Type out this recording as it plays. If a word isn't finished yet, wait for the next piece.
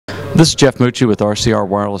This is Jeff Mucci with RCR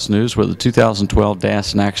Wireless News with the 2012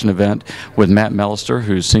 DAS in Action event with Matt Mellister,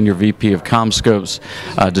 who's Senior VP of CommScope's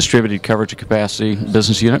Distributed Coverage and Capacity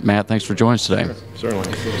Business Unit. Matt, thanks for joining us today.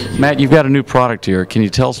 Certainly. Matt, you've got a new product here. Can you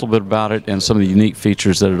tell us a little bit about it and some of the unique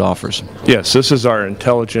features that it offers? Yes, this is our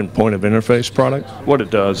intelligent point of interface product. What it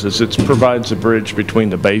does is it provides a bridge between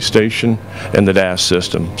the base station and the DAS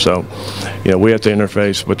system. So, we have to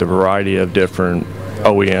interface with a variety of different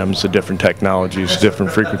OEMs, the different technologies,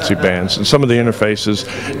 different frequency bands, and some of the interfaces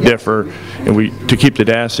differ. And to keep the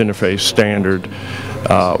DAS interface standard,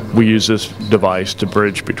 we use this device to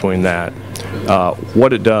bridge between that.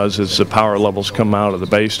 What it does is the power levels come out of the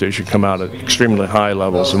base station, come out at extremely high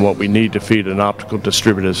levels, and what we need to feed an optical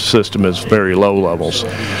distributed system is very low levels.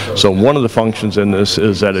 So one of the functions in this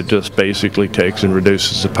is that it just basically takes and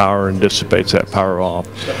reduces the power and dissipates that power off.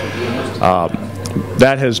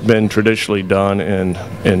 That has been traditionally done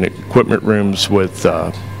in equipment rooms with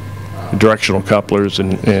directional couplers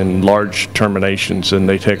and large terminations, and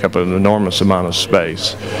they take up an enormous amount of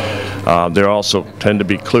space. They also tend to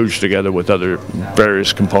be kludged together with other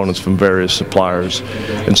various components from various suppliers,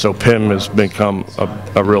 and so PIM has become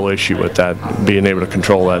a real issue with that, being able to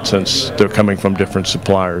control that since they're coming from different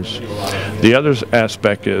suppliers. The other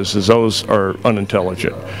aspect is those are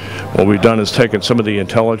unintelligent. What we've done is taken some of the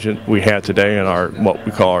intelligent we have today in our what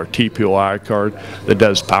we call our i-POI card that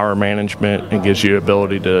does power management and gives you the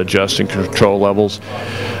ability to adjust and control levels.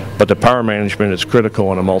 But the power management is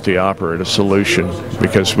critical in a multi-operator solution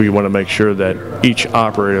because we want to make sure that each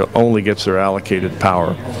operator only gets their allocated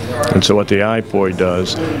power. And so what the i-POI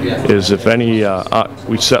does is if any,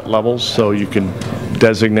 we set levels so you can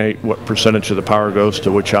designate what percentage of the power goes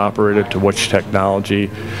to which operator, to which technology,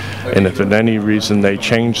 and if for any reason they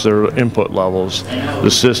change their input levels, the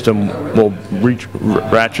system will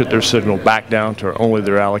ratchet their signal back down to only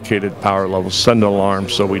their allocated power levels, send an alarm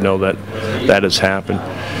so we know that that has happened.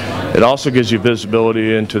 It also gives you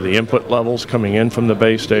visibility into the input levels coming in from the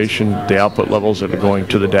base station, the output levels that are going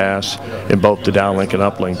to the DAS in both the downlink and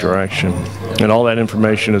uplink direction. And all that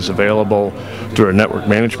information is available through a network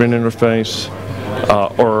management interface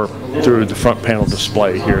or through the front panel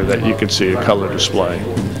display here that you can see a color display.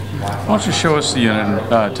 Why don't you show us the unit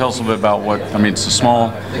and tell us a little bit about what, it's a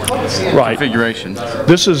small configuration.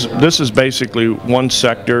 This is basically one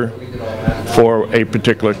sector for a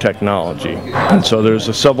particular technology. And so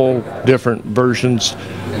there's several different versions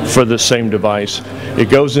for the same device. It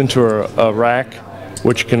goes into a rack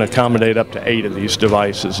which can accommodate up to 8 of these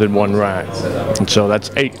devices in one rack. And so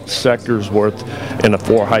that's 8 sectors worth in a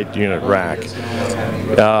 4-height unit rack.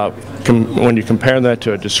 When you compare that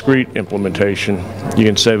to a discrete implementation, you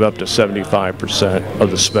can save up to 75% of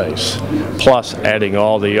the space, plus adding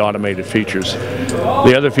all the automated features.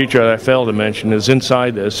 The other feature that I failed to mention is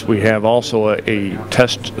inside this we have also a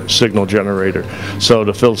test signal generator. So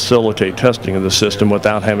to facilitate testing of the system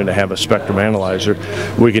without having to have a spectrum analyzer,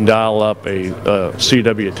 we can dial up a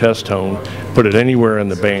CW test tone, put it anywhere in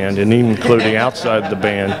the band, and even including outside the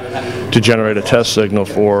band to generate a test signal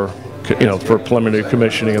for preliminary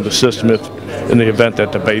commissioning of the system in the event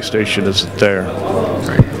that the base station isn't there.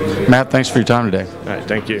 Great. Matt, thanks for your time today. All right,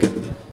 thank you.